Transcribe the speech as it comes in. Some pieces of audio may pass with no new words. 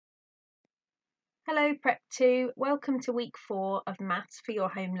Hello Prep 2, welcome to week 4 of Maths for your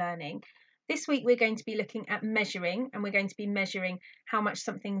home learning. This week we're going to be looking at measuring, and we're going to be measuring how much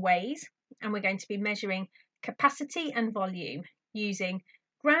something weighs, and we're going to be measuring capacity and volume using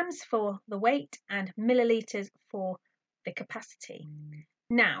grams for the weight and millilitres for the capacity.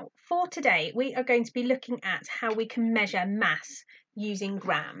 Now for today we are going to be looking at how we can measure mass using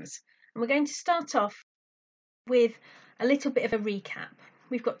grams, and we're going to start off with a little bit of a recap.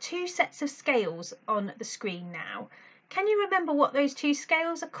 We've got two sets of scales on the screen now. Can you remember what those two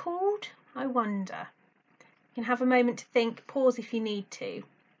scales are called? I wonder. You can have a moment to think, pause if you need to.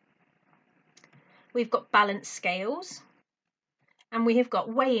 We've got balance scales and we have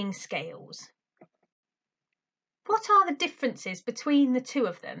got weighing scales. What are the differences between the two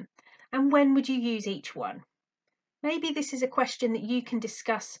of them, and when would you use each one? Maybe this is a question that you can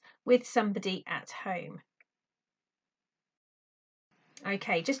discuss with somebody at home.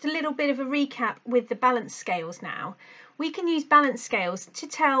 Okay, just a little bit of a recap with the balance scales now. We can use balance scales to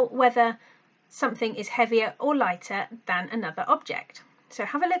tell whether something is heavier or lighter than another object. So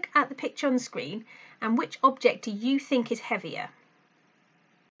have a look at the picture on the screen, and which object do you think is heavier?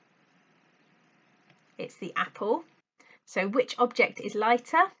 It's the apple. So which object is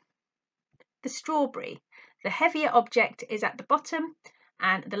lighter? The strawberry. The heavier object is at the bottom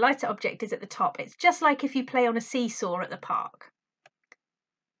and the lighter object is at the top. It's just like if you play on a seesaw at the park.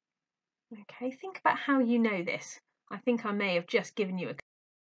 Okay, think about how you know this. I think I may have just given you a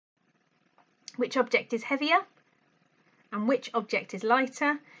which object is heavier and which object is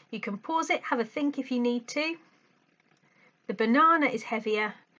lighter. You can pause it, have a think if you need to. The banana is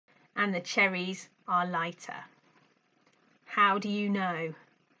heavier and the cherries are lighter. How do you know?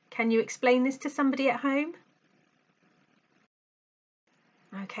 Can you explain this to somebody at home?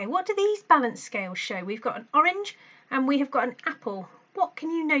 Okay, what do these balance scales show? We've got an orange and we have got an apple. What can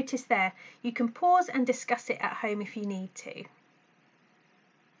you notice there? You can pause and discuss it at home if you need to.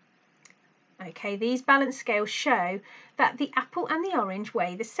 Okay, these balance scales show that the apple and the orange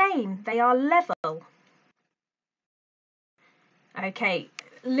weigh the same. They are level. Okay,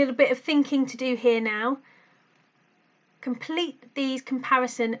 a little bit of thinking to do here now. Complete these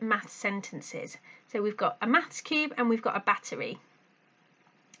comparison maths sentences. So we've got a maths cube and we've got a battery.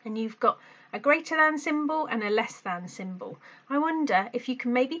 And you've got a greater than symbol and a less than symbol. I wonder if you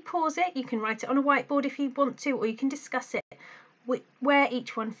can maybe pause it. You can write it on a whiteboard if you want to, or you can discuss it, where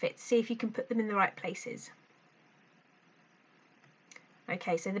each one fits. See if you can put them in the right places.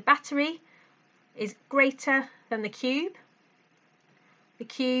 Okay, so the battery is greater than the cube. The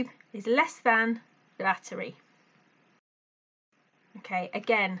cube is less than the battery. Okay,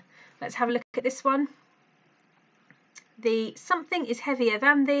 again, let's have a look at this one. The something is heavier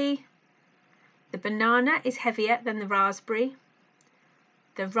than the banana is heavier than the raspberry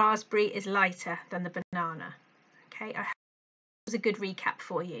is lighter than the banana. Okay, I hope that was a good recap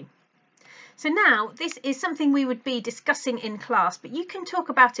for you. So now this is something we would be discussing in class, but you can talk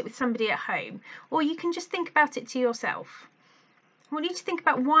about it with somebody at home, or you can just think about it to yourself. I want you to think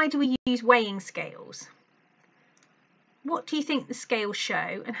about, why do we use weighing scales? What do you think the scales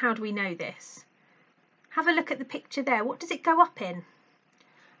show, and how do we know this? Have a look at the picture there. What does it go up in?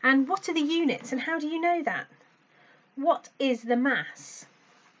 And what are the units, and how do you know that? What is the mass?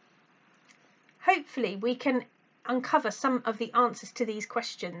 Hopefully we can uncover some of the answers to these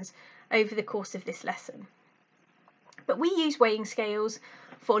questions over the course of this lesson. But we use weighing scales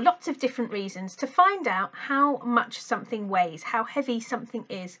for lots of different reasons, to find out how much something weighs, how heavy something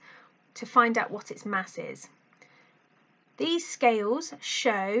is, to find out what its mass is. These scales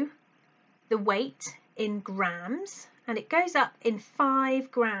show the weight in grams, and it goes up in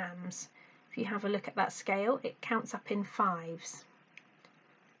 5 grams. If you have a look at that scale, it counts up in fives.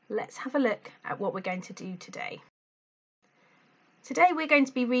 Let's have a look at what we're going to do today. Today we're going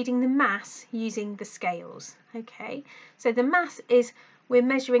to be reading the mass using the scales. Okay, so the mass is, we're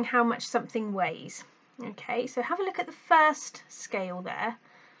measuring how much something weighs. Okay, so have a look at the first scale there,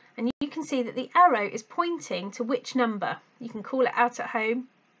 and you can see that the arrow is pointing to which number. You can call it out at home.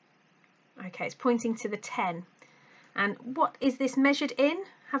 Okay, it's pointing to the 10. And what is this measured in?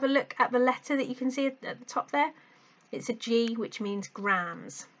 Have a look at the letter that you can see at the top there. It's a G, which means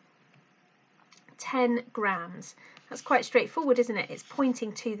grams. 10 grams. That's quite straightforward, isn't it? It's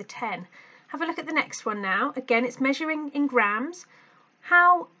pointing to the 10. Have a look at the next one now. Again, it's measuring in grams.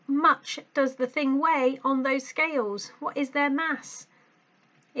 How much does the thing weigh on those scales? What is their mass?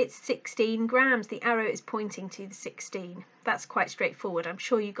 It's 16 grams. The arrow is pointing to the 16. That's quite straightforward. I'm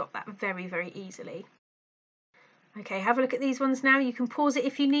sure you got that very, very easily. Okay, have a look at these ones now. You can pause it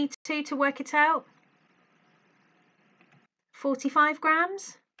if you need to work it out. 45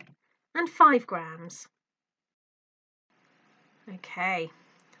 grams. and 5 grams. Okay,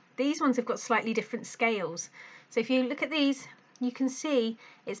 these ones have got slightly different scales. So if you look at these, you can see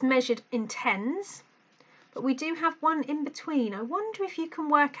it's measured in tens, but we do have one in between. I wonder if you can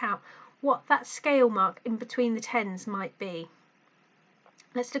work out what that scale mark in between the tens might be.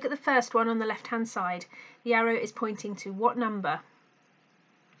 Let's look at the first one on the left hand side. The arrow is pointing to what number?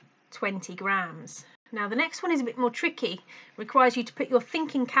 20 grams. Now the next one is a bit more tricky, requires you to put your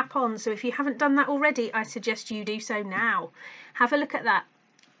thinking cap on, so if you haven't done that already, I suggest you do so now. Have a look at that.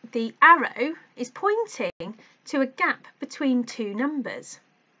 The arrow is pointing to a gap between two numbers.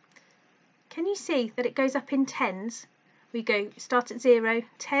 Can you see that it goes up in tens? We start at 0,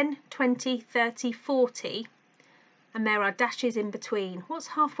 10, 20, 30, 40, and there are dashes in between. What's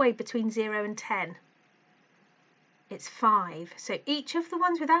halfway between 0 and 10? It's 5. So each of the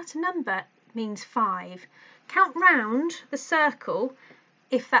ones without a number means 5. Count round the circle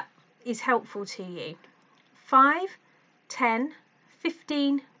if that is helpful to you. 5, 10,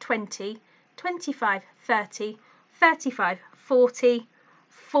 15, 20, 25, 30, 35, 40,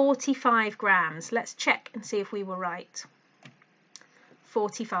 45 grams. Let's check and see if we were right.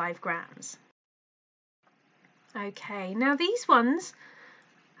 45 grams. Okay, now these ones,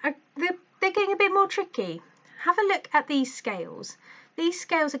 they're getting a bit more tricky. Have a look at these scales. These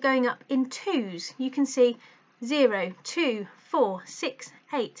scales are going up in twos. You can see 0, 2, 4, 6,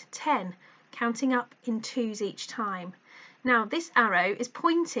 8, 10, counting up in twos each time. Now this arrow is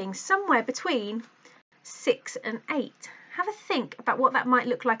pointing somewhere between 6 and 8. Have a think about what that might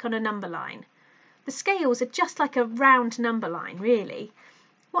look like on a number line. The scales are just like a round number line, really.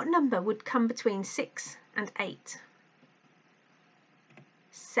 What number would come between 6 and 8?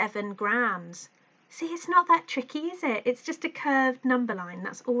 7 grams. See, it's not that tricky, is it? It's just a curved number line.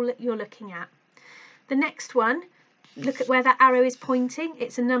 That's all that you're looking at. The next one, look at where that arrow is pointing.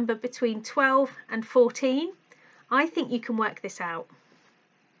 It's a number between 12 and 14. I think you can work this out.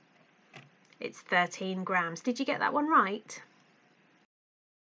 It's 13 grams. Did you get that one right?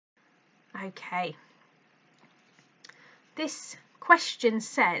 Okay. This question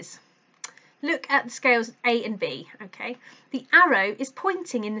says, look at the scales A and B, okay? The arrow is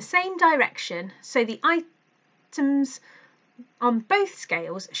pointing in the same direction, so the items on both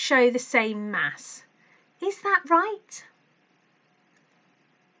scales show the same mass. Is that right?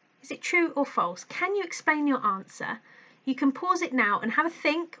 Is it true or false? Can you explain your answer? You can pause it now and have a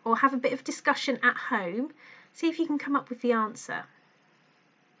think or have a bit of discussion at home. See if you can come up with the answer.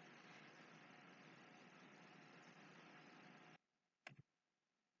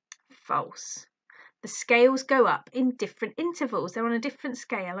 False. The scales go up in different intervals. They're on a different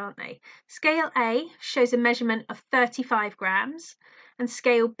scale, aren't they? Scale A shows a measurement of 35 grams and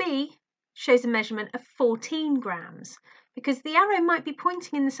scale B shows a measurement of 14 grams because the arrow might be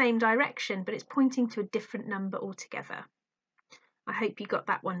pointing in the same direction, but it's pointing to a different number altogether. I hope you got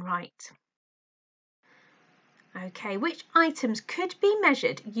that one right. Okay, which items could be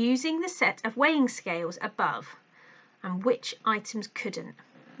measured using the set of weighing scales above and which items couldn't?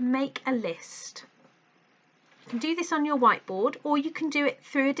 Make a list. You can do this on your whiteboard, or you can do it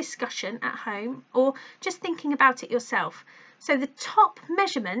through a discussion at home, or just thinking about it yourself. So the top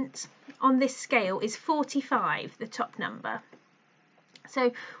measurement on this scale is 45, the top number.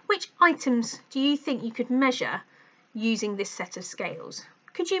 So which items do you think you could measure using this set of scales?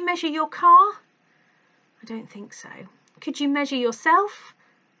 Could you measure your car? I don't think so. Could you measure yourself?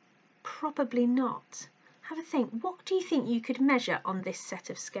 Probably not. Have a think. What do you think you could measure on this set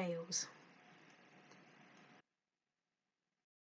of scales?